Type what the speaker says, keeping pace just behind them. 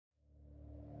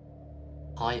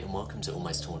Hi and welcome to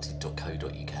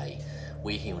almosthaunted.co.uk.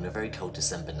 We're here on a very cold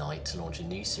December night to launch a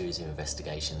new series of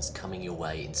investigations coming your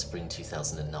way in spring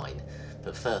 2009.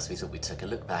 But first we thought we'd take a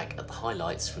look back at the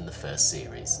highlights from the first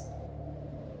series.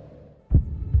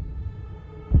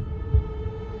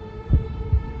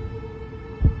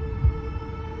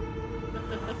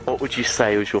 What would you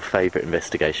say was your favourite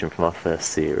investigation from our first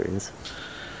series?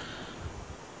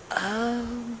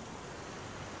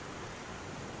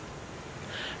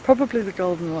 Probably the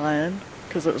Golden Lion,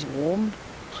 because it was warm.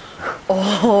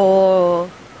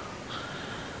 Or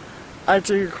I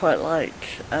do quite like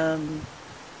the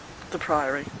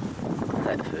Priory.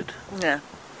 Thetford. Yeah.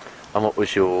 And what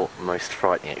was your most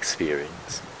frightening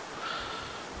experience?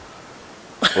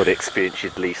 Or the experience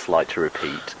you'd least like to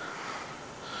repeat?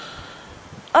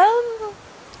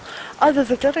 Either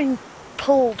the getting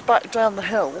pulled back down the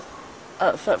hill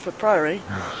at Thetford Priory,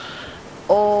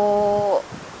 or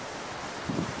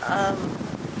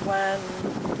when,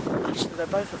 actually they're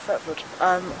both at Thetford,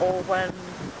 or when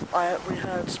we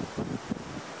heard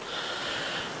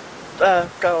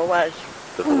Go Away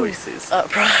The voices. at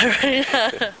Priory.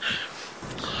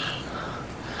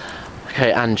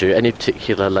 Okay, Andrew, any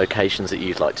particular locations that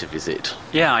you'd like to visit?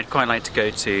 Yeah, I'd quite like to go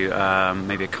to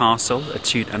maybe a castle,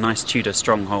 a nice Tudor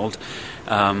stronghold,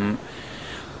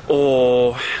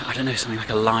 or I don't know, something like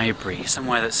a library,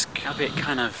 somewhere that's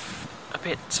a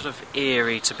bit sort of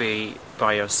eerie to be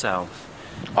by yourself.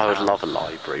 I would love a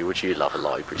library. Would you love a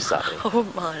library, Sally? I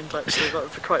wouldn't mind, actually, that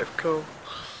would be quite cool.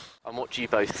 And what do you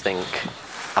both think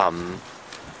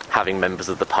having members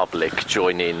of the public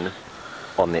join in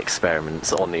on the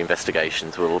experiments, on the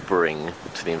investigations, will bring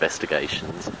to the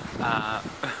investigations?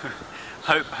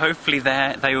 Hopefully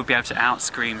they will be able to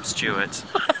out-scream Stuart,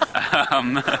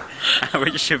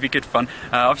 which should be good fun.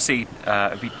 Obviously,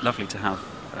 it'd be lovely to have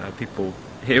people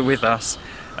here with us,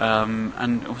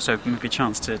 and also maybe a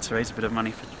chance to raise a bit of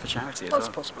money for charity as well. That's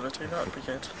a possibility, that would be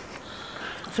good.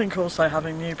 I think also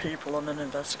having new people on an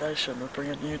investigation would bring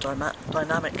a new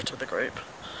dynamic to the group,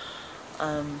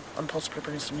 and possibly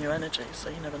bring some new energy, so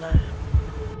you never know.